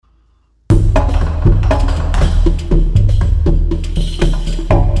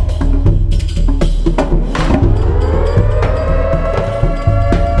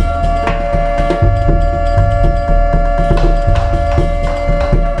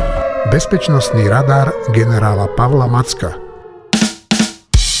Bezpečnostný radar generála Pavla Macka.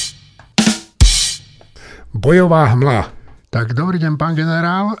 Bojová hmla. Tak dobrý deň, pán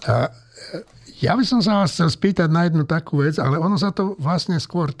generál. Ja by som sa vás chcel spýtať na jednu takú vec, ale ono sa to vlastne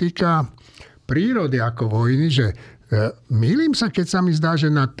skôr týka prírody ako vojny, že mýlim sa, keď sa mi zdá,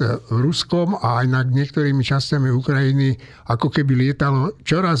 že nad Ruskom a aj nad niektorými častiami Ukrajiny ako keby lietalo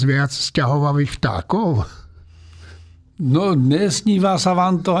čoraz viac sťahovavých vtákov? No, nesníva sa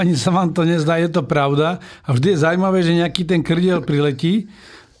vám to, ani sa vám to nezdá, je to pravda. A vždy je zaujímavé, že nejaký ten krdiel priletí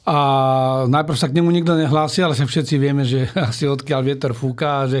a najprv sa k nemu nikto nehlási, ale sa všetci vieme, že asi odkiaľ vietor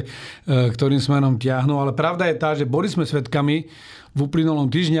fúka a že ktorým smerom tiahnu. Ale pravda je tá, že boli sme svedkami v uplynulom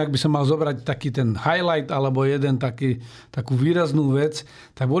týždni, ak by som mal zobrať taký ten highlight alebo takú výraznú vec,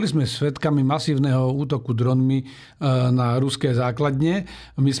 tak boli sme svedkami masívneho útoku dronmi na ruské základne.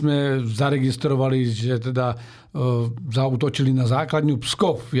 My sme zaregistrovali, že teda zaútočili na základňu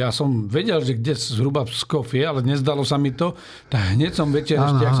Pskov. Ja som vedel, že kde zhruba Pskov je, ale nezdalo sa mi to. Tak hneď som večer,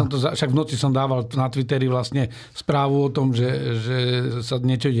 však v noci som dával na Twitteri vlastne správu o tom, že sa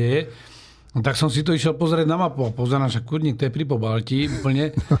niečo deje. Tak som si to išiel pozrieť na mapu a pozerám, že kurník, to je pri Pobaltí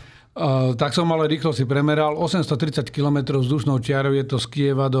úplne. Tak som ale rýchlo si premeral. 830 km vzdušnou čiarou je to z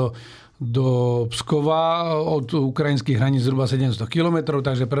Kieva do Pskova, od ukrajinských hraníc zhruba 700 km,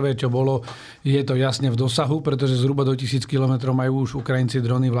 takže prvé, čo bolo, je to jasne v dosahu, pretože zhruba do 1000 km majú už Ukrajinci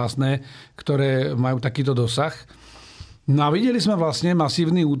drony vlastné, ktoré majú takýto dosah. No a videli sme vlastne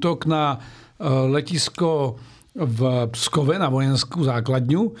masívny útok na letisko v Pskove na vojenskú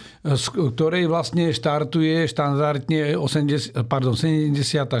základňu, z ktorej vlastne štartuje štandardne 76.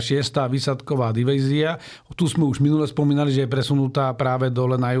 výsadková divízia. Tu sme už minule spomínali, že je presunutá práve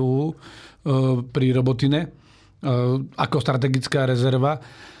dole na juhu pri Robotine ako strategická rezerva.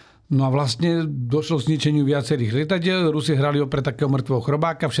 No a vlastne došlo k zničeniu viacerých lietadiel. Rusi hrali opred takého mŕtvého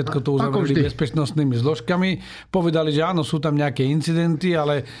chrobáka, všetko to uzavreli bezpečnostnými zložkami. Povedali, že áno, sú tam nejaké incidenty,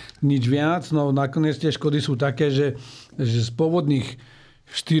 ale nič viac. No nakoniec tie škody sú také, že z pôvodných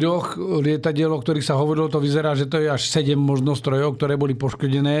 4 lietadiel, o ktorých sa hovorilo, to vyzerá, že to je až 7 možno strojov, ktoré boli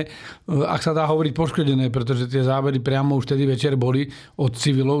poškodené. Ak sa dá hovoriť poškodené, pretože tie zábery priamo už vtedy večer boli od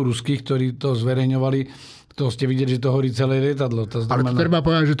civilov ruských, ktorí to zverejňovali. To ste videli, že to horí celé lietadlo. To znamená, ale treba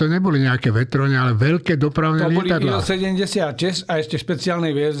povedať, že to neboli nejaké vetrone, ale veľké dopravné lietadlá. To boli Il-76 a ešte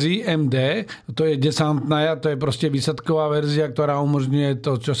špeciálnej verzii MD. To je desantná, to je proste výsadková verzia, ktorá umožňuje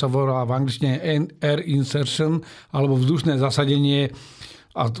to, čo sa volá v angličtine air insertion, alebo vzdušné zasadenie,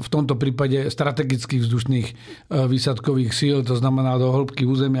 a v tomto prípade strategických vzdušných výsadkových síl, to znamená do hĺbky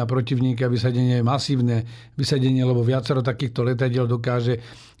územia protivníka vysadenie je masívne vysadenie, lebo viacero takýchto lietadiel dokáže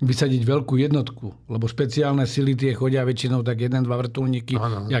vysadiť veľkú jednotku, lebo špeciálne sily tie chodia väčšinou tak 1-2 vrtuľníky,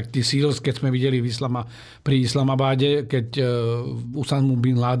 jak tí Seals, keď sme videli pri Islamabáde, keď Usamu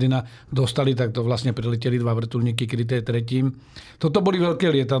bin Ládina dostali, tak to vlastne prileteli 2 vrtuľníky kryté 3. Toto boli veľké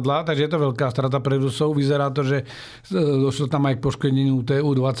lietadlá, takže je to veľká strata pre Rusov. Vyzerá to, že došlo tam aj k poškodeniu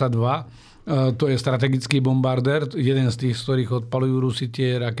TU-22. To je strategický bombardér, jeden z tých, z ktorých odpalujú Rusi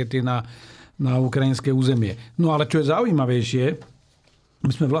tie rakety na ukrajinské územie. No ale čo je zaujímavejšie, my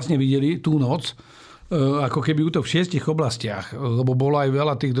sme vlastne videli tú noc, ako keby útok v 6 oblastiach, lebo bolo aj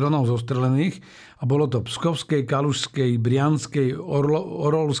veľa tých dronov zostrelených a bolo to Pskovskej, Kalušskej, Brianskej,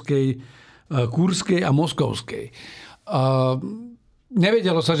 Orolskej, Kurskej a Moskovskej.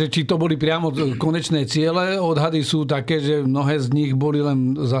 Nevedelo sa, že či to boli priamo konečné ciele. Odhady sú také, že mnohé z nich boli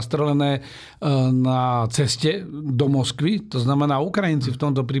len zastrelené na ceste do Moskvy. To znamená, Ukrajinci v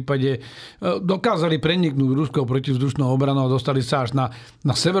tomto prípade dokázali preniknúť ruskou protivzdušnou obranou a dostali sa až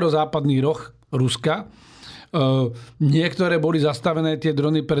na severozápadný roh Ruska. Niektoré boli zastavené tie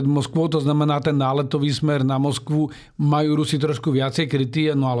drony pred Moskvou, to znamená ten náletový smer na Moskvu majú Rusi trošku viacej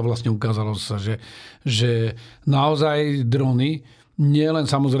krytí, no ale vlastne ukázalo sa, že naozaj drony nie len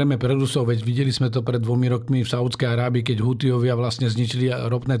samozrejme pre Rusov, veď videli sme to pred 2 rokmi v Saúdskej Arábii, keď Hutiovia vlastne zničili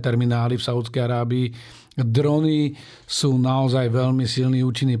ropné terminály v Saúdskej Arábii. Drony sú naozaj veľmi silný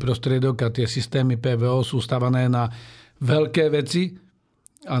účinný prostriedok a tie systémy PVO sú stavané na veľké veci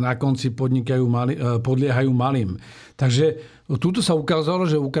a na konci podliehajú malým. Takže tuto sa ukázalo,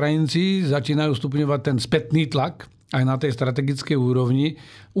 že Ukrajinci začínajú stupňovať ten spätný tlak aj na tej strategickej úrovni.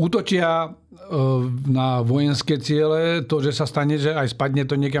 Útočia na vojenské ciele, to, že sa stane, že aj spadne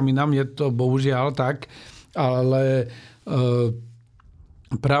to niekam inám, je to bohužiaľ tak, ale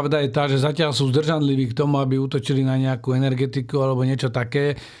pravda je tá, že zatiaľ sú zdržanliví k tomu, aby útočili na nejakú energetiku alebo niečo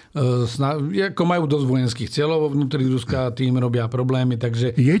také. Ako majú dosť vojenských cieľov vnútri Ruska, tým robia problémy.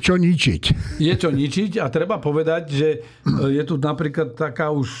 Takže je čo ničiť. Je čo ničiť a treba povedať, že je tu napríklad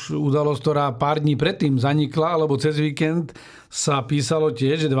taká už udalosť, ktorá pár dní predtým zanikla, alebo cez víkend sa písalo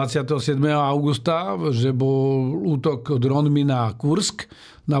tiež, že 27. augusta, že bol útok dronmi na Kursk,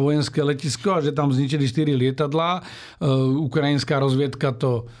 na vojenské letisko a že tam zničili 4 lietadlá. Ukrajinská rozviedka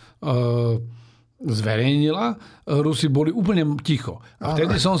to zverejnila. Rusi boli úplne ticho. A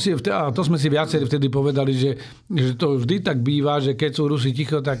vtedy to sme si viacerí vtedy povedali, že to vždy tak býva, že keď sú Rusi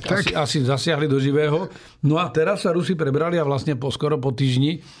ticho, tak asi zasiahli do živého. No a teraz sa Rusi prebrali a vlastne skoro po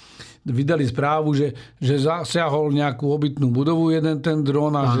týždni vydali správu, že zasiahol nejakú obytnú budovu jeden ten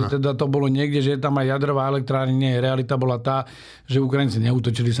dron a že teda to bolo niekde, že je tam aj jadrová elektráreň. Nie, realita bola tá, že Ukrajinci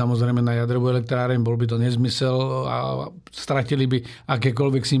neútočili samozrejme na jadrovú elektráreň, bol by to nezmysel a stratili by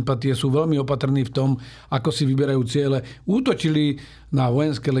akékoľvek sympatie. Sú veľmi opatrní v tom, ako si vyberajú ciele. Útočili na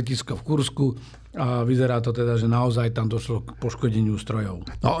vojenské letisko v Kursku a vyzerá to teda, že naozaj tam došlo k poškodeniu strojov.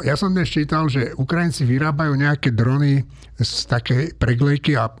 No, ja som dnes čítal, že Ukrajinci vyrábajú nejaké drony z takej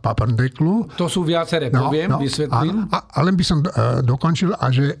preglejky a paprndeklu. To sú viaceré, vysvetlím. Ale by som dokončil,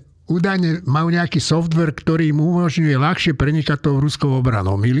 a že údajne majú nejaký software, ktorý im umožňuje ľahšie prenikať tou ruskou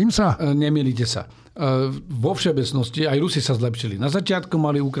obranou. Mýlim sa? Nemýlite sa. Vo všeobecnosti aj Rusi sa zlepšili. Na začiatku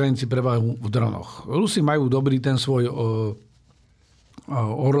mali Ukrajinci prevahu v dronoch. Rusi majú dobrý ten svoj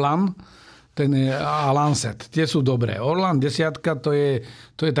Orlan, a Lancet. Tie sú dobré. Orlan 10 to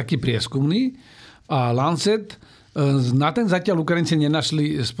je taký prieskumný a Lancet, na ten zatiaľ Ukrajinci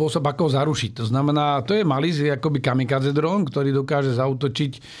nenašli spôsob, ako ho zarušiť. To znamená, to je malý akoby kamikadze dron, ktorý dokáže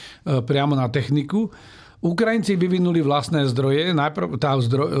zaútočiť priamo na techniku. Ukrajinci vyvinuli vlastné zdroje,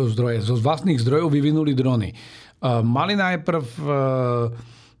 zo vlastných zdrojov vyvinuli drony. Mali najprv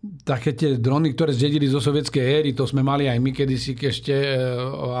také tie drony, ktoré zdedili zo sovietskej éry, to sme mali aj my kedysi ešte,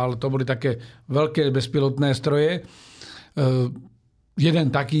 ale to boli také veľké bezpilotné stroje. Jeden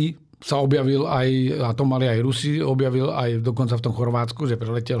taký sa objavil aj, a to mali aj Rusi, objavil aj dokonca v tom Chorvátsku, že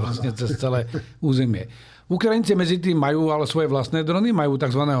preletel vlastne cez celé územie. Ukrajinci medzi tým majú ale svoje vlastné drony, majú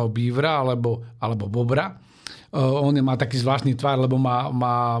tzv. Bívra alebo bobra. On má taký zvláštny tvar, lebo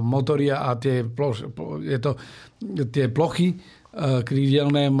má motory a tie plochy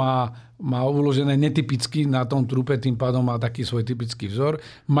krídelné má uložené netypicky na tom trupe, tým pádom má taký svoj typický vzor.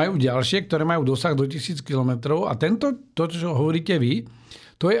 Majú ďalšie, ktoré majú dosah do 1000 km a to, čo hovoríte vy,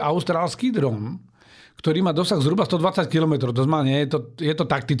 to je austrálsky dron, ktorý má dosah zhruba 120 km. To znamená, je to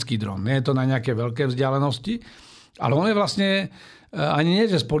taktický dron, nie je to na nejaké veľké vzdialenosti, ale on je vlastne ani nie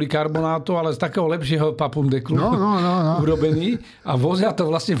že z polikarbonátu, ale z takého lepšieho papundeklu urobený a vozia to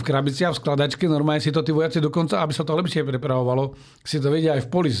vlastne v krabici a v skladačke. Normálne si to tí vojaci dokonca, aby sa to lepšie prepravovalo, si to vedia aj v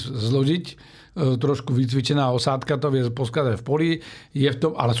poli zložiť. Trošku vycvičená osádka to vie poskladať v poli, je v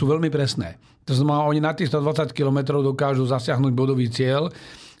tom, ale sú veľmi presné. To znamená, oni na tých 120 km dokážu zasiahnuť bodový cieľ,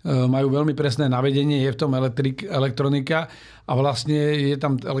 majú veľmi presné navedenie, je v tom elektronika a vlastne je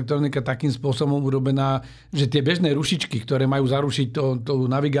tam elektronika takým spôsobom urobená, že tie bežné rušičky, ktoré majú zarušiť tú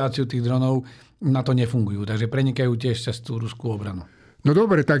navigáciu tých dronov, na to nefungujú. Takže prenikajú tiež cez tú ruskú obranu. No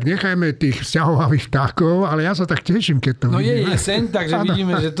dobre, tak nechajme tých vzťahovavých vtákov, ale ja sa tak teším, keď to vidíme. Je jeseň, takže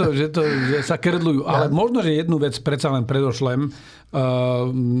vidíme, že sa krdľujú. Ale možno, že jednu vec predsa len predošlem.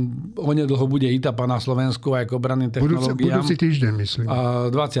 Onedlho bude ITAPA na Slovensku aj k obranným technológiám. Budúci týždeň, myslím.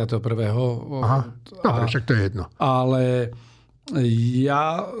 21. Dobre, však to je jedno. Ale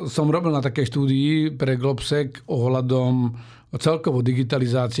ja som robil na takej štúdii pre Globsec ohľadom celkovo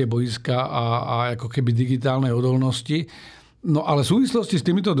digitalizácie boiska a ako keby digitálnej odolnosti. No ale v súvislosti s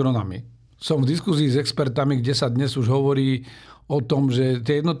týmito dronami som v diskuzii s expertami, kde sa dnes už hovorí o tom, že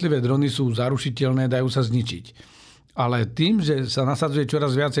tie jednotlivé drony sú zarušiteľné, dajú sa zničiť. Ale tým, že sa nasadzuje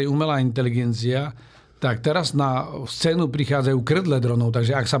čoraz viacej umelá inteligencia, tak teraz na scénu prichádzajú krdle dronov.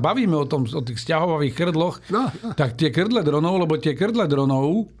 Takže ak sa bavíme o tých sťahovavých krdloch, tak tie krdle dronov, lebo tie krdle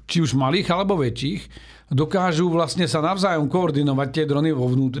dronov, či už malých alebo väčších, dokážu vlastne sa navzájom koordinovať tie drony vo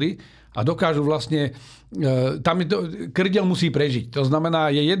vnútri a dokážu vlastne, tam krdel musí prežiť. To znamená,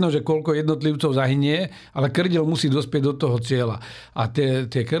 je jedno, že koľko jednotlivcov zahynie, ale krdel musí dospieť do toho cieľa. A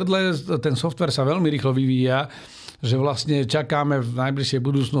tie krdle, ten software sa veľmi rýchlo vyvíja, že vlastne čakáme v najbližšej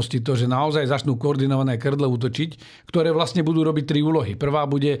budúcnosti to, že naozaj začnú koordinované krdle útočiť, ktoré vlastne budú robiť 3 úlohy. Prvá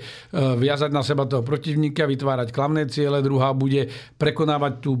bude viazať na seba toho protivníka, vytvárať klamné ciele, druhá bude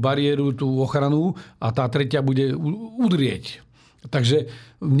prekonávať tú bariéru, tú ochranu a tá tretia bude udrieť. Takže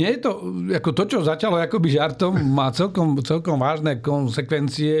nie je to, ako to, čo začalo akoby žartom, má celkom vážne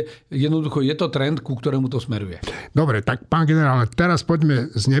konsekvencie. Jednoducho je to trend, ku ktorému to smeruje. Dobre, tak pán generál, teraz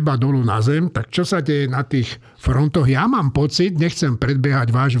poďme z neba dolu na zem. Tak čo sa deje na tých frontoch? Ja mám pocit, nechcem predbiehať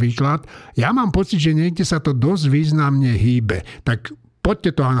váš výklad, ja mám pocit, že niekde sa to dosť významne hýbe. Tak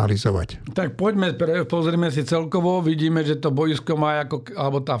poďte to analyzovať. Tak pozrime si celkovo. Vidíme, že to boisko má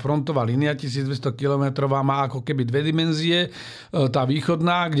alebo tá frontová línia 1200 km má ako keby dve dimenzie. Tá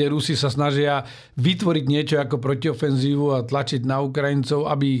východná, kde Rusi sa snažia vytvoriť niečo ako protiofenzívu a tlačiť na Ukrajincov,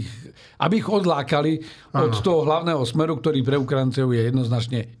 aby ich odlákali od toho hlavného smeru, ktorý pre Ukrajincov je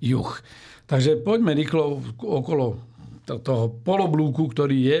jednoznačne juh. Takže poďme rýchlo okolo toho poloblúku,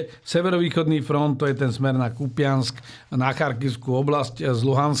 ktorý je severovýchodný front, to je ten smer na Kupiansk, na Charkivskú oblasť z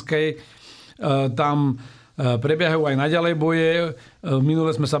Luhanskej. Tam prebiehajú aj naďalej boje. Minule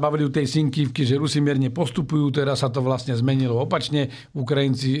sme sa bavili o tej Sinkivky, že Rusi mierne postupujú, teraz sa to vlastne zmenilo opačne.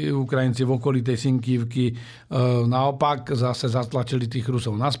 Ukrajinci v okolí tej Sinkivky naopak zase zatlačili tých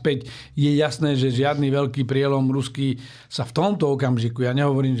Rusov naspäť. Je jasné, že žiadny veľký prielom ruský sa v tomto okamžiku, ja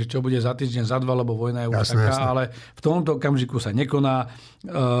nehovorím, že čo bude za týždeň, za dva, lebo vojna je už taká, ale v tomto okamžiku sa nekoná.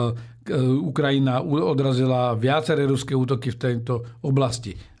 Ukrajina odrazila viaceré ruské útoky v tejto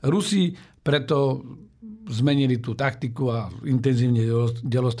oblasti. Rusi preto zmenili tú taktiku a intenzívne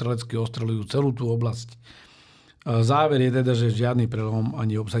delostrelecky ostreľujú celú tú oblasť. Záver je teda, že žiadny prelom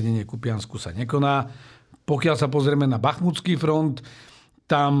ani obsadenie Kupiansku sa nekoná. Pokiaľ sa pozrieme na Bachmutský front,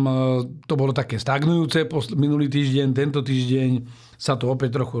 tam to bolo také stagnujúce minulý týždeň. Tento týždeň sa to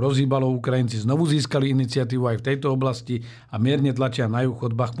opäť trochu rozhýbalo. Ukrajinci znovu získali iniciatívu aj v tejto oblasti a mierne tlačia na juh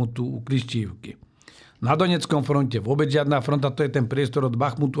od Bachmutu u Kliščívky. Na Doneckom fronte vôbec žiadna fronta, to je ten priestor od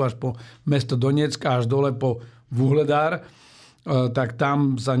Bachmutu až po mesto Donetsk až dole po Vuhledár, tak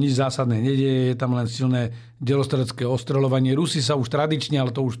tam sa nič zásadné nedieje, je tam len silné delostrelecké ostreľovanie. Rusi sa už tradične, ale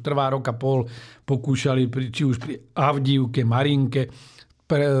to už trvá roka pol, pokúšali či už pri Avdívke, Marinke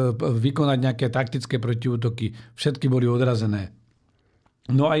vykonať nejaké taktické protiútoky. Všetky boli odrazené.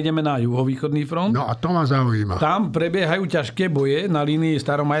 No a ideme na juhovýchodný front. No a to ma zaujíma. Tam prebiehajú ťažké boje na línii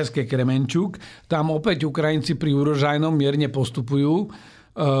Staromajské Kremenčuk. Tam opäť Ukrajinci pri Urožajnom mierne postupujú,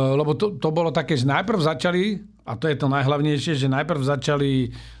 lebo to bolo také, že najprv začali, a to je to najhlavnejšie, že najprv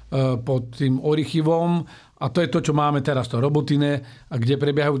začali pod tým Orichivom, a to je to, čo máme teraz, to Robotine, a kde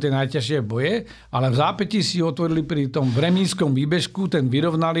prebiehajú tie najťažšie boje, ale v zápätí si otvorili pri tom Vremínskom výbežku, ten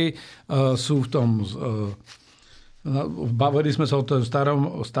vyrovnali, sú v tom... Bavili sme sa o tom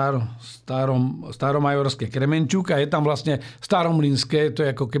Staromajorské Kremenčuk a je tam vlastne Staromlínske, to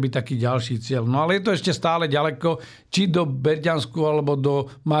je ako keby taký ďalší cieľ. No ale je to ešte stále ďaleko, či do Berďansku alebo do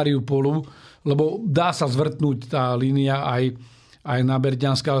Mariupolu, lebo dá sa zvrtnúť tá línia aj na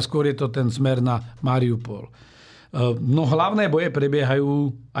Berďansk, ale skôr je to ten smer na Mariupol. No hlavné boje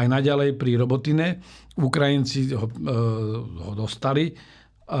prebiehajú aj naďalej pri Robotine. Ukrajinci ho dostali.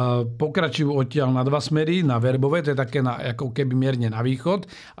 Pokračujú odtiaľ na dva smery, na Verbové, to je také ako keby mierne na východ.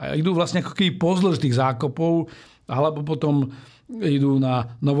 A idú vlastne ako keby pozdĺž tých zákopov, alebo potom idú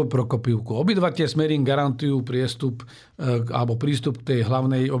na Novoprokopivku. Obidva tie smery garantujú prístup k tej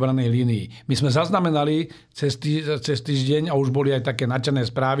hlavnej obrannej línii. My sme zaznamenali cez týždeň a už boli aj také nadšené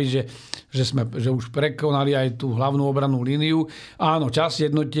správy, že už prekonali aj tú hlavnú obrannú líniu. Áno, časť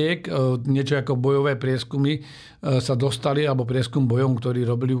jednotiek, niečo ako bojové prieskumy sa dostali, alebo prieskum bojom, ktorý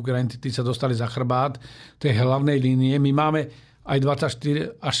robili Ukrajinci, tí sa dostali za chrbát tej hlavnej línie. My máme aj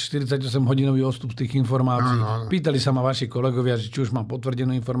 24 až 48 hodinový odstup z tých informácií. Áno. Pýtali sa ma vaši kolegovia, či už mám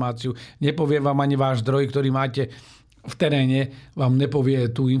potvrdenú informáciu. Nepovie vám ani váš zdroj, ktorý máte v teréne, vám nepovie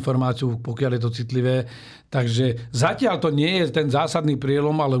tú informáciu, pokiaľ je to citlivé. Takže zatiaľ to nie je ten zásadný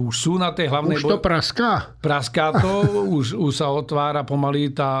prielom, ale už sú na tej hlavnej... Už to praská? Praská to, už sa otvára pomaly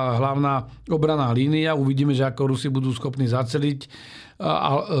tá hlavná obranná línia. Uvidíme, že ako Rusi budú schopní zaceliť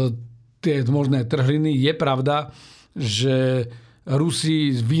tie možné trhliny. Je pravda, že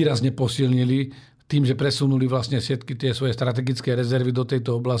Rusi výrazne posilnili tým, že presunuli vlastne všetky tie svoje strategické rezervy do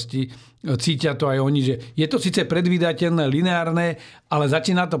tejto oblasti. Cítia to aj oni, že je to síce predvídateľné, lineárne, ale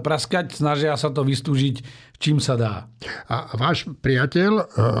začína to praskať, snažia sa to vystúžiť, čím sa dá. A váš priateľ,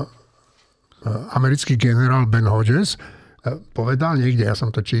 americký generál Ben Hodges, povedal niekde, ja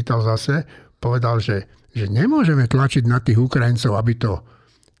som to čítal zase, povedal, že nemôžeme tlačiť na tých Ukrajincov, aby to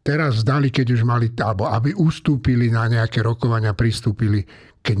teraz zdali, keď už mali, alebo aby ustúpili na nejaké rokovania, pristúpili,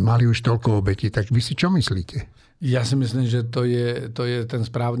 keď mali už toľko obetí. Tak vy si čo myslíte? Ja si myslím, že to je ten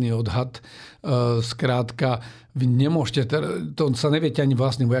správny odhad. Skrátka, vy nemôžete, to sa neviete ani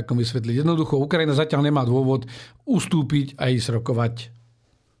vlastným vojakom vysvetliť. Jednoducho, Ukrajina zatiaľ nemá dôvod ustúpiť a ísť rokovať.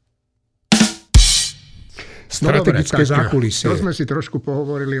 Strategické zákulisie. To sme si trošku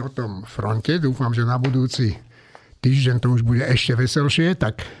pohovorili o tom fronte. Dúfam, že na budúci týždeň to už bude ešte veselšie.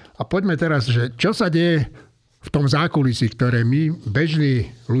 Tak, a poďme teraz, že čo sa deje v tom zákulisí, ktoré my, bežní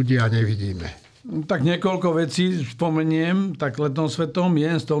ľudia, nevidíme. Tak niekoľko vecí spomeniem. Tak letom svetom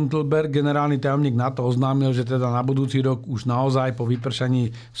Jens Stoltenberg, generálny tajomník NATO, oznámil, že teda na budúci rok už naozaj po vypršaní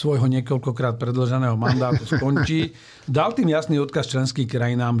svojho niekoľkokrát predĺženého mandátu skončí. Dal tým jasný odkaz členským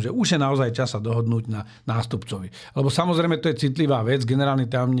krajinám, že už je naozaj čas sa dohodnúť na nástupcovi. Lebo samozrejme to je citlivá vec. Generálny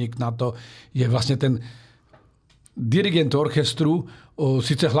tajomník NATO je vlastne ten dirigent orchestru.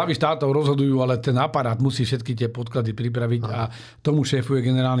 Sice hlavy štátov rozhodujú, ale ten aparát musí všetky tie podklady pripraviť a tomu šéfuje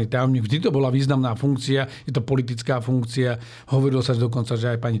generálny tajomník. Vždy to bola významná funkcia, je to politická funkcia. Hovorilo sa dokonca,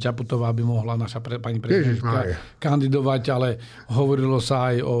 že aj pani Čaputová by mohla, naša pani prezidentka, kandidovať, ale hovorilo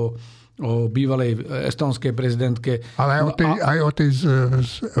sa aj o bývalej estonskej prezidentke. Ale aj o tej z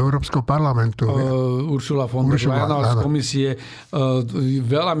Európskeho parlamentu. Ursula von der Leyen z komisie.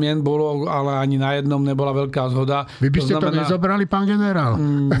 Veľa mien bolo, ale ani na jednom nebola veľká zhoda. Vy by ste to nezobrali, pán generál?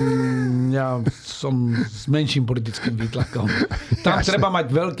 Ja som s menším politickým výtlakom. Tam treba mať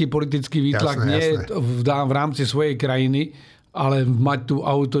veľký politický výtlak, nie v rámci svojej krajiny, ale mať tú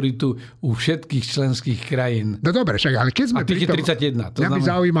autoritu u všetkých členských krajín. No dobre, však, ale keď sme... A tých je 31. Mňa by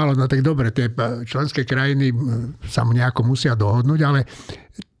zaujímalo, no tak dobre, tie členské krajiny sa nejako musia dohodnúť, ale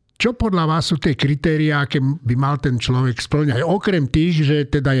čo podľa vás sú tie kritériá, aké by mal ten človek spĺňať? Okrem tých, že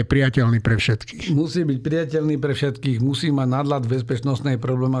teda je priateľný pre všetkých. Musí byť priateľný pre všetkých, musí mať nadhľad v bezpečnostnej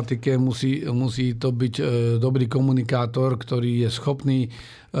problematike, musí to byť dobrý komunikátor, ktorý je schopný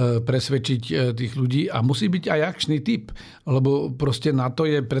presvedčiť tých ľudí a musí byť aj akčný typ, lebo proste NATO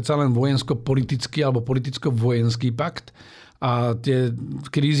je predsa len vojensko-politický alebo politicko-vojenský pakt a tie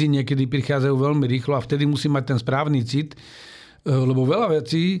krízy niekedy prichádzajú veľmi rýchlo a vtedy musí mať ten správny cit, lebo veľa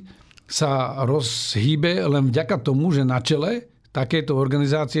vecí sa rozhýbe len vďaka tomu, že na čele takéto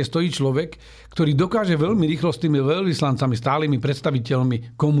organizácie stojí človek, ktorý dokáže veľmi rýchlo s tými veľvyslancami, stálymi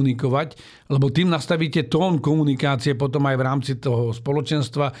predstaviteľmi komunikovať, lebo tým nastavíte tón komunikácie potom aj v rámci toho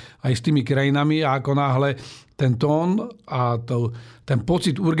spoločenstva aj s tými krajinami a ako náhle ten tón a ten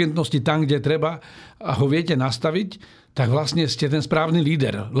pocit urgentnosti tam, kde treba a ho viete nastaviť, tak vlastne ste ten správny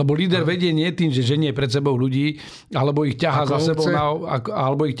líder. Lebo líder vedie nie tým, že ženie pred sebou ľudí, alebo ich ťahá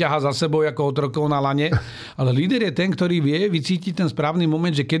za sebou ako otrokov na lane. Ale líder je ten, ktorý vie vycítiť ten správny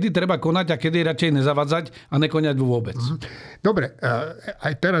moment, že kedy treba konať a kedy radšej nezavadzať a nekonať vôbec. Dobre,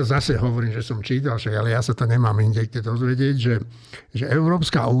 aj teraz zase hovorím, že som čítal, ale ja sa to nemám inde kde dozvedieť, že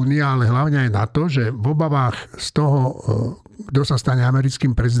Európska únia, ale hlavne aj NATO, že v obavách z toho, kto sa stane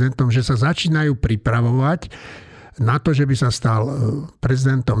americkým prezidentom, že sa začínajú pripravovať na to, že by sa stal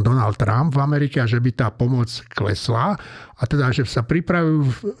prezidentom Donald Trump v Amerike a že by tá pomoc klesla a teda, že sa pripravujú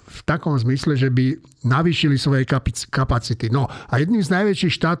v takom zmysle, že by navýšili svoje kapacity. No a jedným z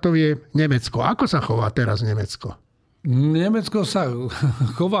najväčších štátov je Nemecko. Ako sa chová teraz Nemecko? Nemecko sa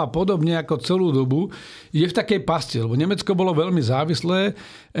chová podobne ako celú dobu. Je v takej pasti, lebo Nemecko bolo veľmi závislé,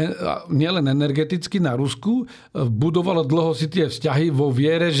 nielen energeticky na Rusku. Budovalo dlho si tie vzťahy vo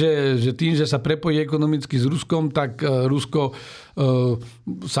viere, že tým, že sa prepojí ekonomicky s Ruskom, tak Rusko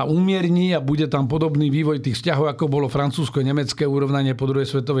sa umierní a bude tam podobný vývoj tých vzťahov, ako bolo francúzsko-nemecké urovnanie po druhej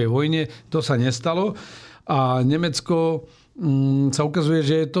svetovej vojne. To sa nestalo. A Nemecko sa ukazuje,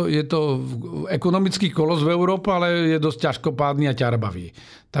 že je to ekonomický kolos v Európe, ale je dosť ťažkopádny a ťarbavý.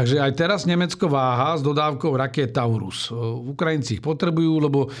 Takže aj teraz Nemecko váha s dodávkou raket Taurus. Ukrajinci ich potrebujú,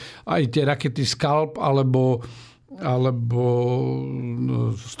 lebo aj tie rakety Scalp alebo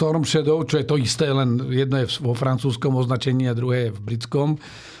Storm Shadow, čo je to isté, len jedno je vo francúzskom označení a druhé je v britskom,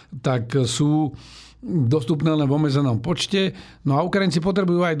 tak sú dostupné len v obmedzenom počte. No a Ukrajinci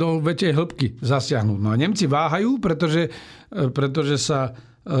potrebujú aj do väčšej hĺbky zasiahnuť. No a Nemci váhajú, pretože sa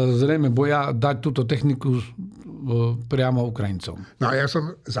zrejme boja dať túto techniku priamo Ukrajincom. No a ja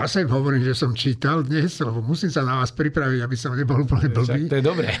som zase hovorím, že som čítal dnes, lebo musím sa na vás pripraviť, aby som nebol úplne blbý. To je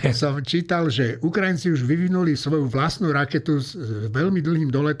dobré. Som čítal, že Ukrajinci už vyvinuli svoju vlastnú raketu s veľmi dlhým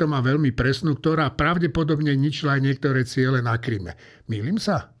doletom a veľmi presnú, ktorá pravdepodobne ničila aj niektoré ciele na Kryme. Mýlim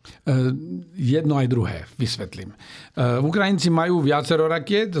sa? Jedno aj druhé, vysvetlím. Ukrajinci majú viacero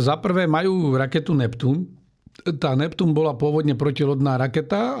rakiet. Za prvé majú raketu Neptún. Tá Neptún bola pôvodne protilodná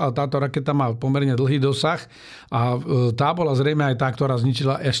raketa a táto raketa má pomerne dlhý dosah a tá bola zrejme aj tá, ktorá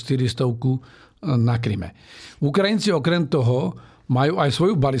zničila S-400 na Kryme. Ukrajinci okrem toho majú aj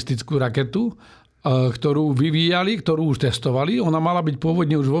svoju balistickú raketu, ktorú vyvíjali, ktorú už testovali. Ona mala byť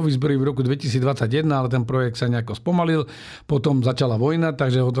pôvodne už vo výzbroji v roku 2021, ale ten projekt sa nejako spomalil. Potom začala vojna,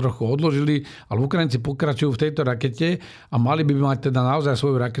 takže ho trochu odložili, ale Ukrajinci pokračujú v tejto rakete a mali by mať teda naozaj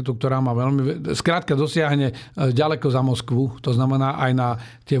svoju raketu, ktorá má veľmi... Skrátka dosiahne ďaleko za Moskvu. To znamená aj na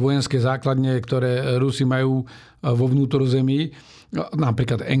tie vojenské základne, ktoré Rusi majú vo vnútrozemí,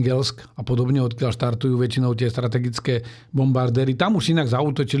 napríklad Engelsk a podobne, odkiaľ štartujú väčšinou tie strategické bombardéry. Tam už inak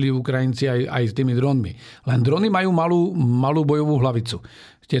zaútočili Ukrajinci aj s tými dronmi. Len drony majú malú bojovú hlavicu.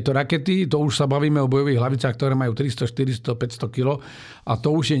 Tieto rakety, to už sa bavíme o bojových hlavicách, ktoré majú 300, 400, 500 kg a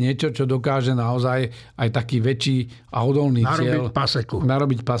to už je niečo, čo dokáže naozaj aj taký väčší a odolný cieľ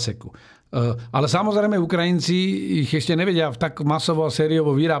narobiť paseku. Ale samozrejme Ukrajinci ich ešte nevedia tak masovo a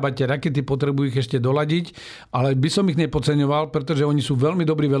sériovo vyrábať tie rakety, potrebujú ich ešte doladiť, ale by som ich nepodceňoval, pretože oni sú veľmi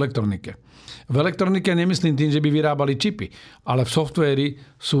dobrí v elektronike. V elektronike nemyslím tým, že by vyrábali čipy, ale v softvéri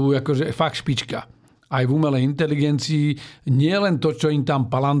sú akože fakt špička. Aj v umelej inteligencii nie len to, čo im tam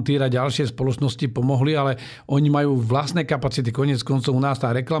Palantír a ďalšie spoločnosti pomohli, ale oni majú vlastné kapacity. Koniec koncov u nás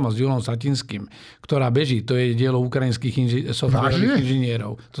tá reklama s Julom Satinským, ktorá beží, to je dielo ukrajinských softwarových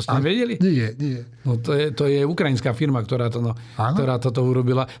inžinierov. To ste nevedeli? Nie. No to je ukrajinská firma, ktorá toto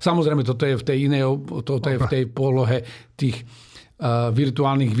urobila. Samozrejme, toto je v tej polohe tých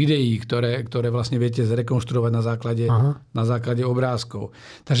virtuálnych videí, ktoré vlastne viete zrekonštruovať na základe obrázkov.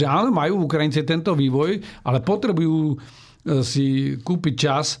 Takže áno, majú Ukrajinci tento vývoj, ale potrebujú si kúpiť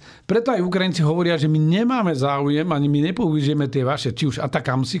čas. Preto aj Ukrajinci hovoria, že my nemáme záujem, ani my nepoužijeme tie vaše, či už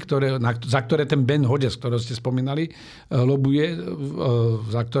atakamsy, za ktoré ten Ben Hodges, ktorý ste spomínali, lobuje,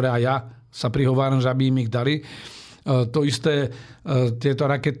 za ktoré aj ja sa prihováram, že aby im ich dali. To isté tieto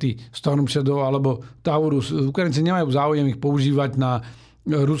rakety Storm Shadow alebo Taurus. Ukrajinci nemajú záujem ich používať na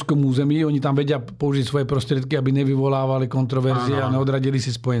ruskom území. Oni tam vedia použiť svoje prostriedky, aby nevyvolávali kontroverzie a neodradili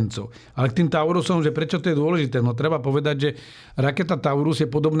si spojencov. Ale k tým Taurusom, že prečo to je dôležité? No treba povedať, že raketa Taurus je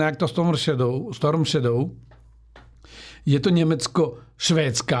podobná ako to Storm Shadow. Je to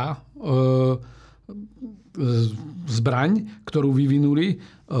nemecko-švédska zbraň, ktorú vyvinuli.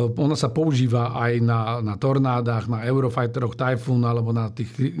 Ona sa používa aj na tornádach, na Eurofighteroch Typhoon alebo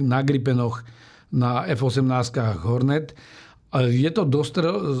na Gripenoch, na F-18 Hornet. Je to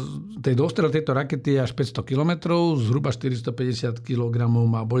dostrel tejto rakety je až 500 km, zhruba 450 kg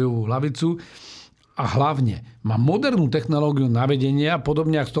má bojovú hlavicu a hlavne má modernú technológiu navedenia,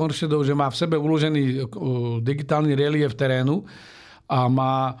 podobne ako Storm Shadow, že má v sebe uložený digitálny relief terénu a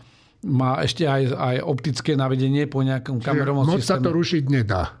má ešte aj optické navedenie po nejakom kamerovom systéme. Moc sa to rušiť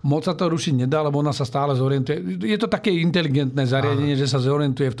nedá. Moc sa to rušiť nedá, lebo ona sa stále zorientuje. Je to také inteligentné zariadenie, že sa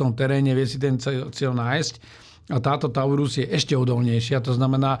zorientuje v tom teréne, vie si ten cieľ nájsť. A táto Taurus je ešte odolnejšia. To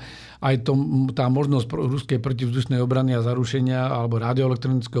znamená, aj tá možnosť ruskej protivzdušnej obrany a zarušenia alebo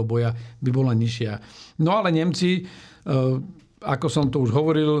radioelektronického boja by bola nižšia. No ale Nemci, ako som to už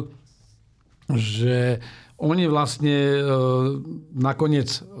hovoril, že oni vlastne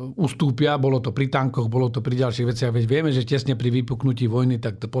nakoniec ustúpia, bolo to pri tankoch, bolo to pri ďalších veciach. Veď vieme, že tesne pri vypuknutí vojny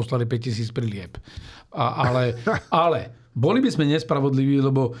tak poslali 5000 prilieb. Ale boli by sme nespravodliví,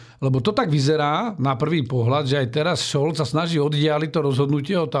 lebo to tak vyzerá na prvý pohľad, že aj teraz Scholz sa snaží oddialiť to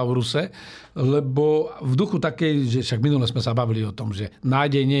rozhodnutie o Tauruse, lebo v duchu takej, že však minule sme sa bavili o tom, že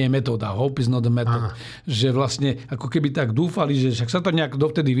nádej nie je metóda, hope is not a method. Že vlastne ako keby tak dúfali, že však sa to nejak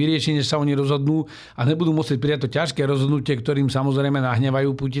dovtedy vyrieši, než sa oni rozhodnú a nebudú musieť prijať to ťažké rozhodnutie, ktorým samozrejme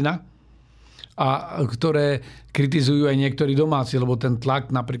nahnevajú Putina a ktoré kritizujú aj niektorí domáci, lebo ten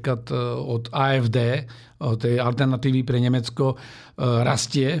tlak napríklad od AfD, od tej alternatívy pre Nemecko,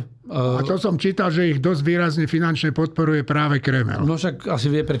 rastie. A to som čítal, že ich dosť výrazne finančne podporuje práve Kreml. No však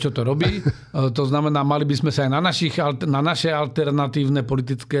asi vie, prečo to robí. To znamená, mali by sme sa aj na naše alternatívne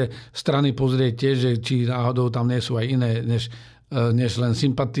politické strany pozrieť tiež, že či náhodou tam nie sú aj iné než len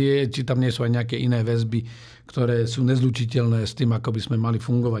sympatie, či tam nie sú aj nejaké iné väzby, ktoré sú nezlučiteľné s tým, ako by sme mali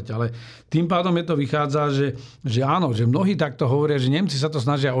fungovať. Ale tým pádom je to vychádza, že áno, že mnohí takto hovoria, že Nemci sa to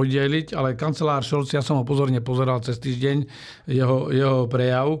snažia oddeliť, ale kancelár Scholz, ja som ho pozorne pozeral cez týždeň, jeho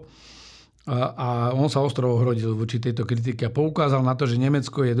prejav, a on sa ostro ohrodil voči tejto kritike a poukázal na to, že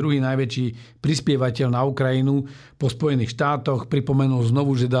Nemecko je druhý najväčší prispievateľ na Ukrajinu po Spojených štátoch. Pripomenul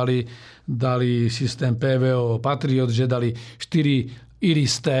znovu, že dali systém PVO Patriot, že dali 4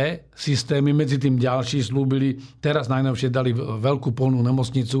 IRIS-T systémy, medzi tým ďalší slúbili. Teraz najnovšie dali veľkú polnú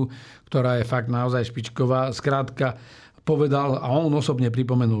nemocnicu, ktorá je fakt naozaj špičková. Skrátka povedal, a on osobne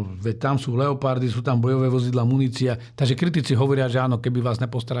pripomenul, veď tam sú leopardy, sú tam bojové vozidlá, munícia. Takže kritici hovoria, že áno, keby vás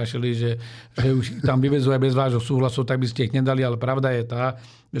nepostrašili, že už tam vyvezú aj bez vášho súhlasu, tak by ste ich nedali. Ale pravda je tá,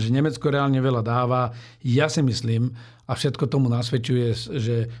 že Nemecko reálne veľa dáva. Ja si myslím, a všetko tomu nasvedčuje,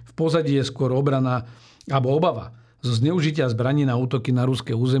 že v pozadí je skôr obrana alebo obava zo zneužitia zbraní na útoky na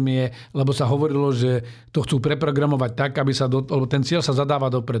ruské územie, lebo sa hovorilo, že to chcú preprogramovať tak, aby lebo ten cieľ sa zadáva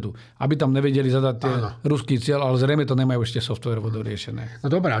dopredu. Aby tam nevedeli zadať ruský cieľ, ale zrejme to nemajú ešte softvérovo doriešené.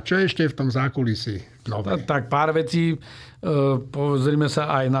 No dobrá, čo ešte v tom zákulisí nové? Tak pár vecí. Pozrime sa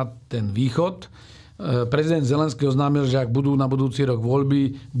aj na ten východ. prezident Zelenský oznámil, že ak budú na budúci rok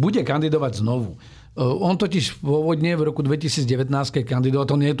voľby, bude kandidovať znovu. On totiž pôvodne v roku 2019, keď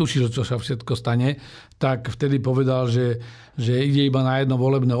kandidoval, to netušil, čo sa všetko stane, tak vtedy povedal, že ide iba na jedno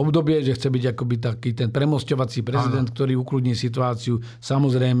volebné obdobie, že chce byť akoby taký ten premosťovací prezident, ktorý ukludní situáciu.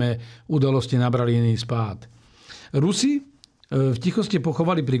 Samozrejme, udalosti nabrali iný spád. Rusi v tichosti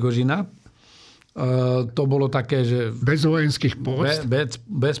pochovali Prigožina. To bolo také, že bez vojenských pôctv.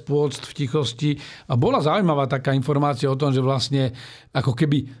 Bez pôctv v tichosti. A bola zaujímavá taká informácia o tom, že vlastne ako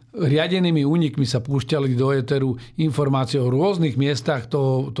keby riadenými únikmi sa púšťali do éteru informácie o rôznych miestach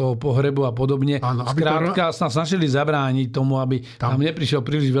toho pohrebu a podobne. Áno, skrátka sa snažili zabrániť tomu, aby tam neprišiel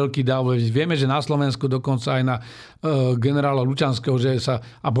príliš veľký dáv. Vieme, že na Slovensku dokonca aj na generála Lučanského,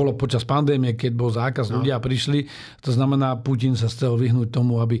 a bolo počas pandémie, keď bol zákaz, ľudia prišli. To znamená, Putin sa chcel vyhnúť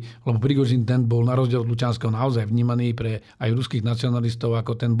tomu, lebo Prigožin ten bol na rozdiel od Lučanského naozaj vnímaný pre aj ruských nacionalistov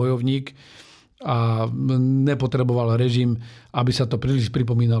ako ten bojovník a nepotreboval režim, aby sa to príliš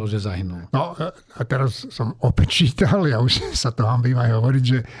pripomínalo, že zahynul. No a teraz som opäť čítal, ja už sa to hambím aj hovoriť,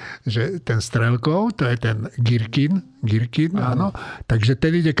 že ten Strelkov, to je ten Girkin, áno. Takže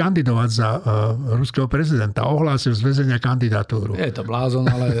ten ide kandidovať za ruského prezidenta. Ohlásil z väzenia kandidatúru. Je to blázon,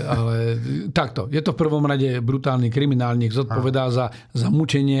 ale takto. Je to v prvom rade brutálny kriminálnik, zodpovedá za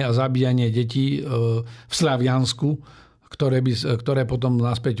mučenie a zabíjanie detí v Slaviansku, ktoré potom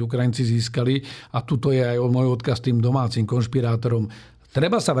naspäť Ukrajinci získali. A tuto je aj môj odkaz tým domácim konšpirátorom.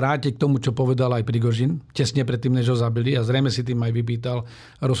 Treba sa vrátiť k tomu, čo povedal aj Prigožin, tesne predtým, než ho zabili. A zrejme si tým aj vypýtal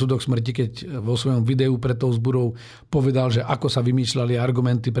rozsudok smrti, keď vo svojom videu pred tou zburou povedal, že ako sa vymýšľali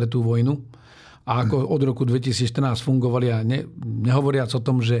argumenty pre tú vojnu. A ako od roku 2014 fungovali. A nehovoriac o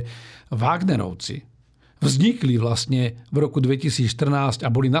tom, že Wagnerovci vznikli vlastne v roku 2014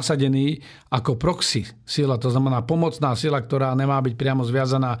 a boli nasadení ako proxy sila, to znamená pomocná sila, ktorá nemá byť priamo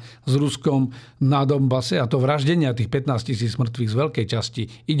zviazaná s Ruskom na Donbase, a to vraždenia tých 15 000 mŕtvych z veľkej časti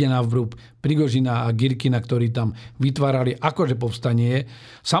ide na vrúb Prigožina a Girkina, ktorí tam vytvárali akože povstanie.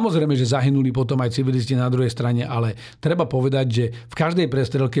 Samozrejme, že zahynuli potom aj civilisti na druhej strane, ale treba povedať, že v každej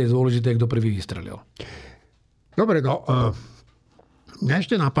prestrelke je dôležité, kto prvý vystrelil. Dobre, mňa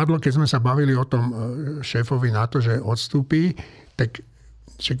ešte napadlo, keď sme sa bavili o tom šéfovi NATO, že odstúpi, tak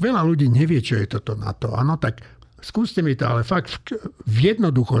však veľa ľudí nevie, čo je toto NATO. Áno, tak skúste mi to, ale fakt v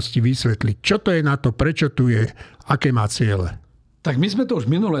jednoduchosti vysvetliť, čo to je NATO, prečo tu je, aké má ciele. Tak my sme to už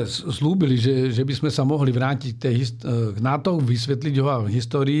minule slúbili, že by sme sa mohli vrátiť k NATO, vysvetliť ho v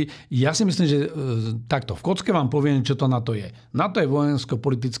histórii. Ja si myslím, že takto, v kocke vám poviem, čo to NATO je. NATO je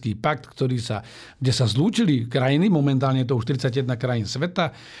vojensko-politický pakt, kde sa zlúčili krajiny, momentálne to už 31 krajín sveta,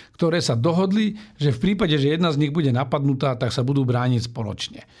 ktoré sa dohodli, že v prípade, že jedna z nich bude napadnutá, tak sa budú brániť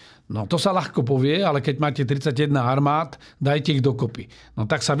spoločne. No to sa ľahko povie, ale keď máte 31 armád, dajte ich dokopy. No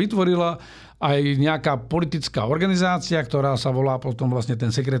tak sa vytvorila aj nejaká politická organizácia, ktorá sa volá potom vlastne ten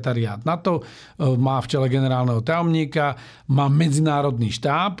sekretariát NATO, má v čele generálneho tajomníka, má medzinárodný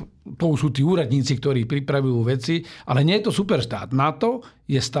štáb, to sú tí úradníci, ktorí pripravujú veci, ale nie je to superštát. NATO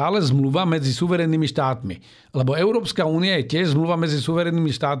je stále zmluva medzi suverennými štátmi. Lebo Európska únia je tiež zmluva medzi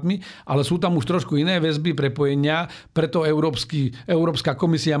suverennými štátmi, ale sú tam už trošku iné väzby, prepojenia, preto Európska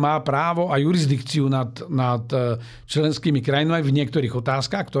komisia má právo a jurisdikciu nad členskými krajinami v niektorých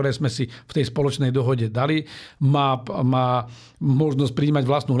otázkach, ktoré sme si v tej spoločnej dohode dali. Má možnosť prijímať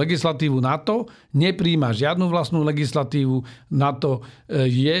vlastnú legislatívu. NATO nepríjma žiadnu vlastnú legislatívu. NATO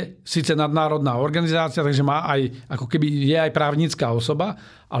je síce nadnárodná organizácia, takže má aj, ako keby je aj právnická osoba,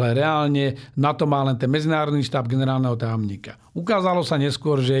 ale reálne NATO má len ten medzinárodný štáb generálneho tajomníka. Ukázalo sa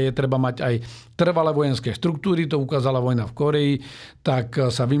neskôr, že je treba mať aj trvalé vojenské štruktúry, to ukázala vojna v Koreji, tak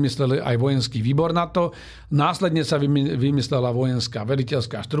sa vymysleli aj vojenský výbor NATO. Následne sa vymyslela vojenská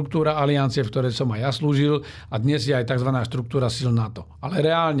veliteľská štruktúra aliancie, v ktorej som aj ja slúžil, a dnes je aj tzv. Štruktúra síl NATO. Ale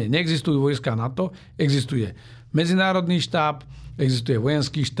reálne neexistujú vojská NATO, existuje medzinárodný štáb, existuje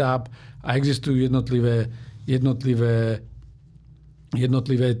vojenský štáb a existujú jednotlivé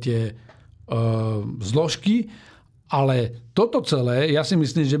tie zložky, ale toto celé, ja si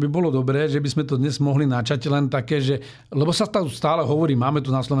myslím, že by bolo dobré, že by sme to dnes mohli načať len také, že, lebo sa stále hovorí, máme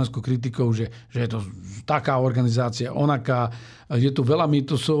tu na Slovensku kritikov, že je to taká organizácia, onaká, je tu veľa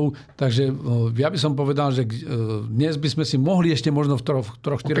mýtusov, takže ja by som povedal, že dnes by sme si mohli ešte možno v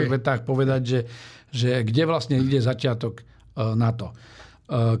troch, štyroch vetách povedať, že kde vlastne ide začiatok NATO.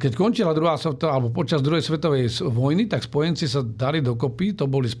 Keď končila alebo počas druhej svetovej vojny, tak spojenci sa dali dokopy, to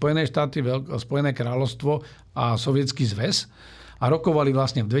boli Spojené štáty, Spojené kráľovstvo a Sovietsky zväz, a rokovali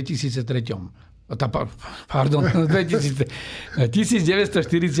vlastne v 2003.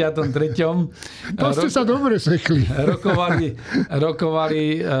 To ste sa dobre sekli.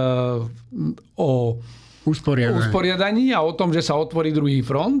 Rokovali o usporiadaní a o tom, že sa otvorí druhý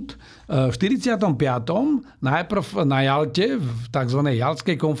front. V 45. najprv na Jalte, v tzv.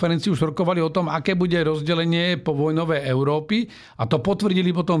 Jaltskej konferencii už rokovali o tom, aké bude rozdelenie po vojnovej Európy a to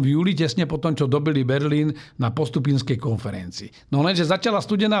potvrdili potom v júli, tesne po tom, čo dobili Berlín na postupinskej konferencii. No lenže začala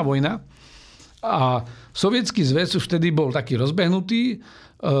studená vojna a Sovietsky zväz už vtedy bol taký rozbehnutý,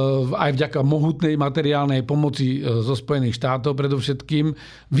 aj vďaka mohutnej materiálnej pomoci zo Spojených štátov predovšetkým.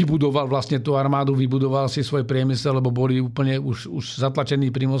 Vybudoval vlastne tú armádu, vybudoval si svoj priemysel, lebo boli úplne už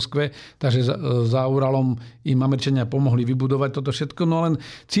zatlačení pri Moskve, takže za Uralom im Američania pomohli vybudovať toto všetko. No len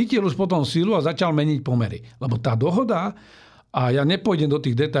cítil už potom sílu a začal meniť pomery. Lebo tá dohoda, a ja nepôjdem do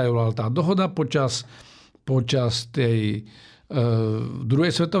tých detailov, ale tá dohoda počas tej druhej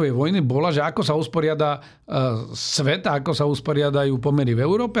svetovej vojny bola, že ako sa usporiada svet a ako sa usporiadajú pomery v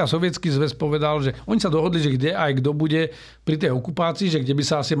Európe a Sovietsky zväz povedal, že oni sa dohodli, že kde aj kto bude pri tej okupácii, že kde by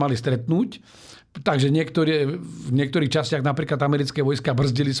sa asi mali stretnúť. Takže v niektorých častiach napríklad americké vojska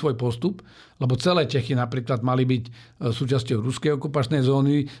brzdili svoj postup, lebo celé Čechy napríklad mali byť súčasťou ruskej okupačnej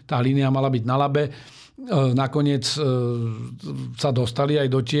zóny, tá línia mala byť na Labe. Nakoniec sa dostali aj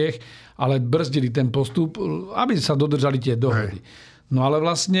do Čiech, ale brzdili ten postup, aby sa dodržali tie dohody. No ale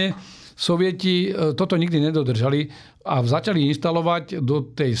vlastne Sovieti toto nikdy nedodržali a začali inštalovať do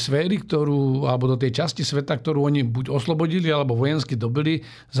tej sféry, alebo do tej časti sveta, ktorú oni buď oslobodili, alebo vojensky dobili,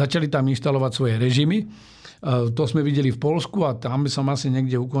 začali tam inštalovať svoje režimy. To sme videli v Poľsku a tam by som asi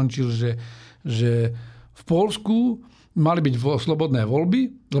niekde ukončil, že v Poľsku mali byť slobodné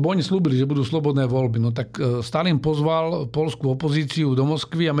voľby, lebo oni slúbili, že budú slobodné voľby. No tak Stalin pozval poľskú opozíciu do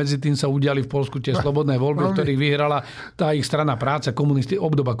Moskvy a medzi tým sa udiali v Poľsku tie slobodné voľby, v ktorých vyhrala tá ich strana práce,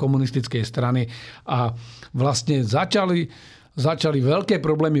 obdoba komunistickej strany. A vlastne začali veľké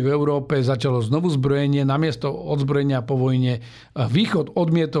problémy v Európe, začalo znovu zbrojenie, namiesto odzbrojenia po vojne. Východ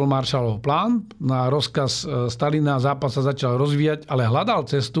odmietol Marshallov plán, na rozkaz Stalina západ sa začal rozvíjať, ale hľadal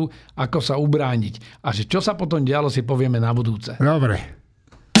cestu, ako sa ubrániť. A že čo sa potom dialo, si povieme na budúce. Dobre.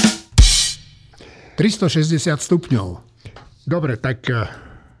 360 stupňov. Dobre, tak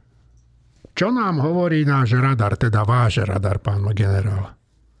čo nám hovorí náš radar, teda váš radar, pán generál?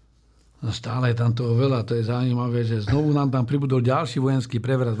 No stále je tam toho veľa, to je zaujímavé, že znovu nám tam pribudol ďalší vojenský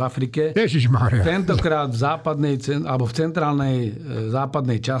prevrat v Afrike. Ježišmária. Tentokrát v centrálnej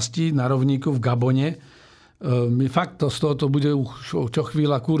západnej časti na rovníku v Gabone. Fakt z tohoto bude čo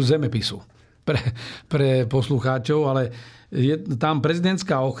chvíľa kurz zemepisu pre poslucháčov, ale je tam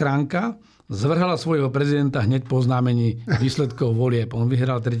prezidentská ochránka, zvrhala svojho prezidenta hneď po oznámení výsledkov volieb. On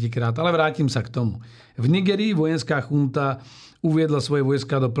vyhral tretíkrát, ale vrátim sa k tomu. V Nigerii vojenská chunta uviedla svoje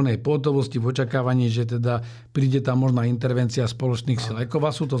vojska do plnej pohotovosti v očakávaní, že teda príde tam možná intervencia spoločných síl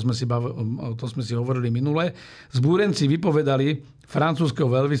ECOWASu, to sme si hovorili minule. Zbúrenci vypovedali francúzskeho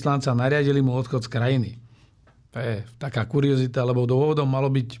veľvyslanca a nariadili mu odchod z krajiny. To je taká kuriozita, lebo dôvodom malo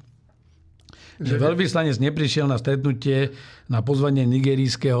byť, že veľvyslanec neprišiel na stretnutie na pozvanie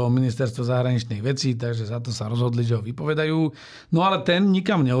nigerijského ministerstva zahraničných vecí, takže za to sa rozhodli, že ho vypovedajú. No ale ten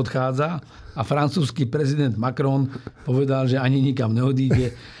nikam neodchádza a francúzsky prezident Macron povedal, že ani nikam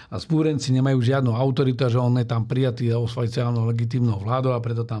neodíde a spúrenci nemajú žiadnu autoritu, že on je tam prijatý oficiálnou legitímnou vládou a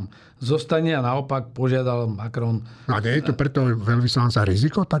preto tam zostane a naopak požiadal Macron. A nie je to preto veľvyslanca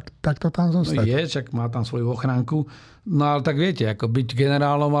riziko, tak to tam zostať? Je, však má tam svoju ochránku. No ale tak viete, ako byť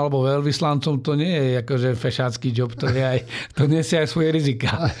generálom alebo veľvyslancom, to nie je akože fešácky job, to nesie aj svoje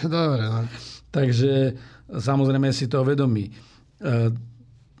rizika. Dobre, no. Takže samozrejme si to vedomí.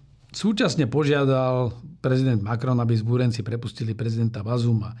 Súčasne požiadal prezident Macron, aby zbúrenci prepustili prezidenta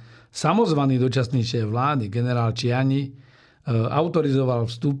Bazuma. Samozvaný dočasný šéf vlády, generál Ciani, autorizoval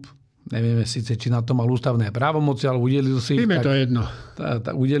vstup, nevieme síce, či na to mal ústavné právomoci, ale udelil si ich. To jedno.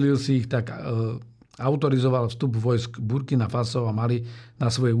 Udelil si ich tak autorizoval vstup vojsk Burkina Faso a Mali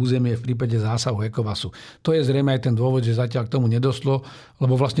na svoje územie v prípade zásahu ECOWASu. To je zrejme aj ten dôvod, že zatiaľ k tomu nedoslo,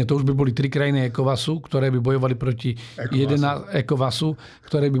 lebo vlastne to už by boli 3 krajiny ECOWASu, ktoré by bojovali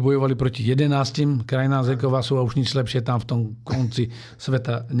proti 11 krajinám z ECOWASu a už nič lepšie tam v tom konci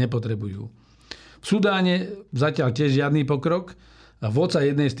sveta nepotrebujú. V Sudáne zatiaľ tiež žiadny pokrok. Vodca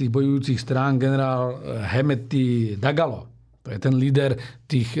jednej z tých bojujúcich strán, generál Hemeti Dagalo, to je ten líder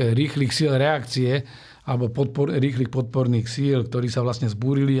tých rýchlych síl reakcie alebo rýchlych podporných síl, ktorí sa vlastne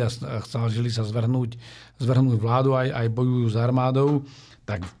zbúrili a snažili sa zvrhnúť vládu, aj bojujú s armádou.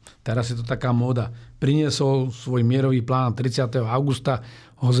 Tak teraz je to taká móda. Priniesol svoj mierový plán 30. augusta,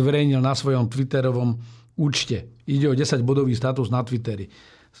 ho zverejnil na svojom Twitterovom účte. Ide o 10-bodový status na Twitteri.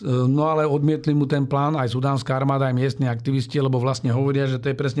 No ale odmietli mu ten plán aj sudánska armáda, aj miestni aktivisti, lebo vlastne hovoria, že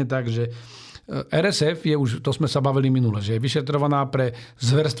to je presne tak, že RSF je už, to sme sa bavili minule, že je vyšetrovaná pre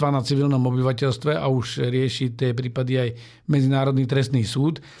zverstva na civilnom obyvateľstve a už rieši tie prípady aj Medzinárodný trestný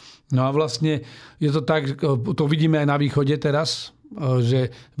súd. No a vlastne je to tak, to vidíme aj na východe teraz,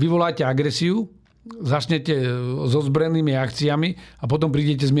 že vyvoláte agresiu, začnete so zbrojenými akciami a potom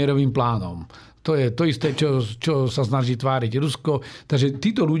prídete s mierovým plánom. To je to isté, čo sa snaží tváriť Rusko. Takže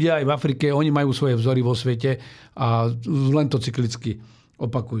títo ľudia aj v Afrike, oni majú svoje vzory vo svete a len to cyklicky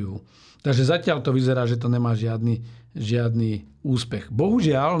opakujú. Takže zatiaľ to vyzerá, že to nemá žiadny úspech.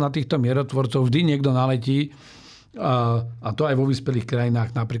 Bohužiaľ, na týchto mierotvorcov vždy niekto naletí a to aj vo vyspelých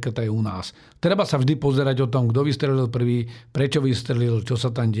krajinách, napríklad aj u nás. Treba sa vždy pozerať o tom, kto vystrelil prvý, prečo vystrelil, čo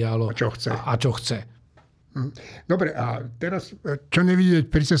sa tam dialo a čo chce. Dobre, a teraz, čo nevidieť,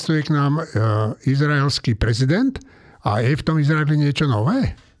 pricestuje k nám izraelský prezident a je v tom Izraeli niečo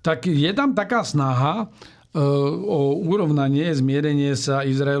nové? Tak je tam taká snaha o urovnanie, zmierenie sa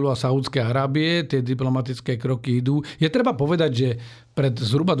Izraelu a Saúdskej Arábie. Tie diplomatické kroky idú. Je treba povedať, že pred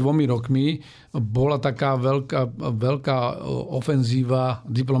zhruba 2 rokmi bola taká veľká ofenzíva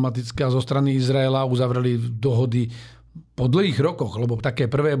diplomatická zo strany Izraela. Uzavreli dohody po dlhých rokoch, lebo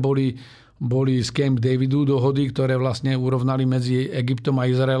také prvé boli z Camp Davidu dohody, ktoré vlastne urovnali medzi Egyptom a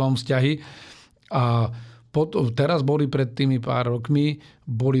Izraelom vzťahy. A teraz boli pred tými pár rokmi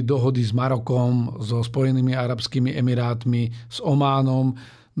boli dohody s Marokom, so Spojenými arabskými emirátmi, s Ománom.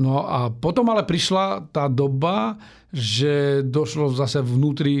 No a potom ale prišla tá doba, že došlo zase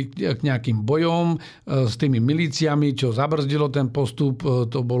vnútri k nejakým bojom s tými milíciami, čo zabrzdilo ten postup.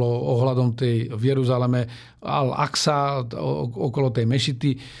 To bolo ohľadom tej v Jeruzaleme Al-Aqsa, okolo tej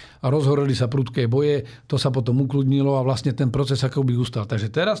mešity. A rozhoreli sa prudké boje. To sa potom ukludnilo a vlastne ten proces akoby ustal. Takže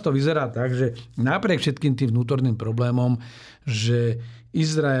teraz to vyzerá tak, že napriek všetkým tým vnútorným problémom, že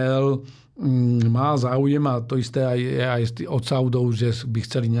Izrael má záujem a to isté aj od Saudov, že by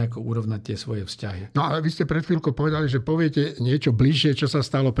chceli nejako urovnať tie svoje vzťahy. No ale vy ste pred chvíľkou povedali, že poviete niečo bližšie, čo sa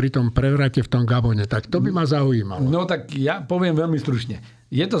stalo pri tom prevrate v tom Gabone. Tak to by ma zaujímalo. No tak ja poviem veľmi stručne.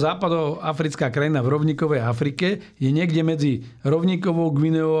 Je to západoafrická krajina v rovníkovej Afrike. Je niekde medzi rovníkovou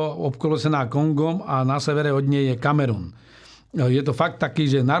Gvineou, obkolesená Kongom a na severe od nej je Kamerun. Je to fakt taký,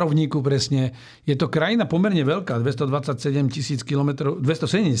 že na rovníku presne. Je to krajina pomerne veľká, 270 000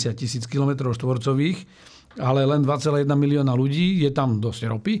 kilometrov štvorcových, ale len 2,1 milióna ľudí. Je tam dosť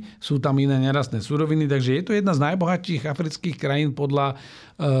ropy, sú tam iné nerastné suroviny, takže je to jedna z najbohatších afrických krajín podľa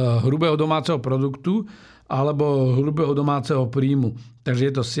hrubého domáceho produktu alebo hrubého domáceho príjmu.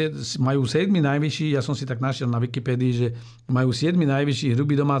 Takže majú 7. najvyšší, ja som si tak našiel na Wikipédii, že majú 7. najvyšší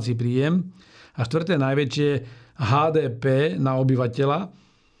hrubý domáci príjem a 4. najväčšie HDP na obyvateľa.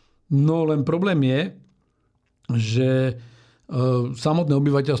 No len problém je, že samotné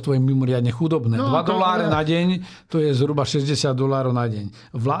obyvateľstvo je mimoriadne chudobné. $2 na deň, to je zhruba $60 na deň.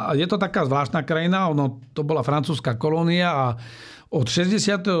 Je to taká zvláštna krajina, to bola francúzska kolónia a od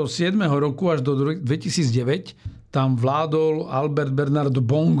 67. roku až do 2009 tam vládol Albert Bernard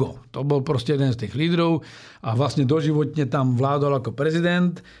Bongo. To bol proste jeden z tých lídrov a vlastne doživotne tam vládol ako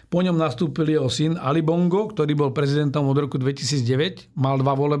prezident. Po ňom nastúpil jeho syn Ali Bongo, ktorý bol prezidentom od roku 2009. Mal 2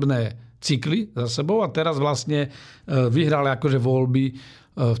 volebné cykly za sebou a teraz vlastne vyhral akože voľby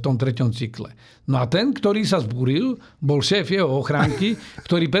v tom 3. cykle. No a ten, ktorý sa zbúril, bol šéf jeho ochránky,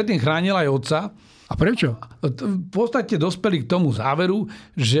 ktorý predtým chránil aj otca. A prečo? V podstate dospeli k tomu záveru,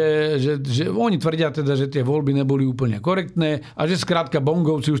 že oni tvrdia teda, že tie voľby neboli úplne korektné a že skrátka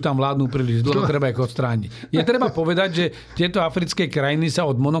bongovci už tam vládnu príliš dlho, treba ich odstrániť. Je treba povedať, že tieto africké krajiny sa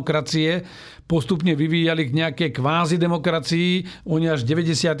od monokracie postupne vyvíjali k nejakej kvázi demokracii. Oni až v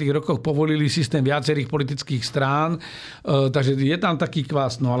 90. rokoch povolili systém viacerých politických strán, takže je tam taký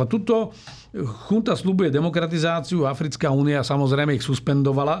kvás. No ale tuto chunta sľubuje demokratizáciu, Africká únia samozrejme ich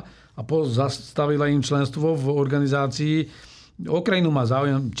suspendovala a zastavila im členstvo v organizácii. O krajinu má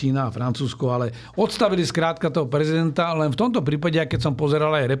záujem Čína a Francúzsko, ale odstavili skrátka toho prezidenta. Len v tomto prípade, keď som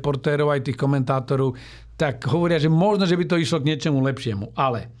pozeral aj reportérov, aj tých komentátorov, tak hovoria, že možno, že by to išlo k niečomu lepšiemu.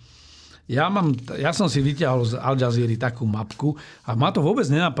 Ale ja som si vyťahol z Al Jazeera takú mapku a ma to vôbec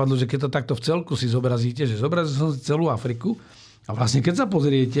nenapadlo, že keď to takto v celku si zobrazíte, že zobrazil som si celú Afriku a vlastne keď sa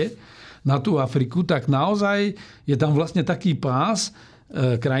pozriete na tú Afriku, tak naozaj je tam vlastne taký pás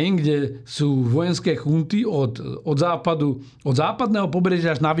krajín, kde sú vojenské chunty od západného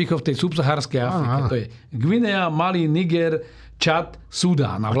pobrežia až na východ v tej subsaharskej Afrike. To je Gvinea, Mali, Niger, Čad,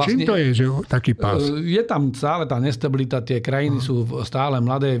 Sudán. A čím to je, že taký pás? Je tam stále tá nestabilita, tie krajiny sú stále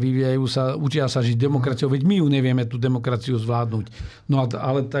mladé, vyvíjajú sa, učia sa žiť demokraciou, veď my ju nevieme tú demokraciu zvládnuť. No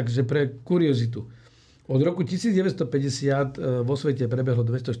ale takže pre kuriozitu. Od roku 1950 vo svete prebehlo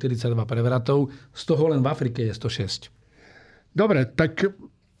 242 prevratov, z toho len v Afrike je 106. Dobre, tak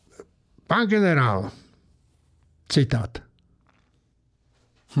pán generál, citát.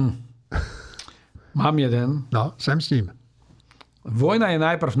 Mám jeden. No, sem s ním. Vojna je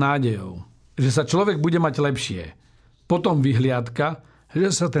najprv nádejou, že sa človek bude mať lepšie. Potom vyhliadka,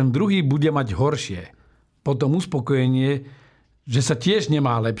 že sa ten druhý bude mať horšie. Potom uspokojenie, že sa tiež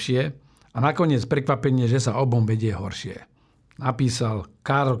nemá lepšie. A nakoniec prekvapenie, že sa obom vedie horšie. Napísal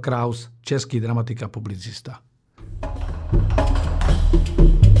Karl Kraus, český dramatik a publicista.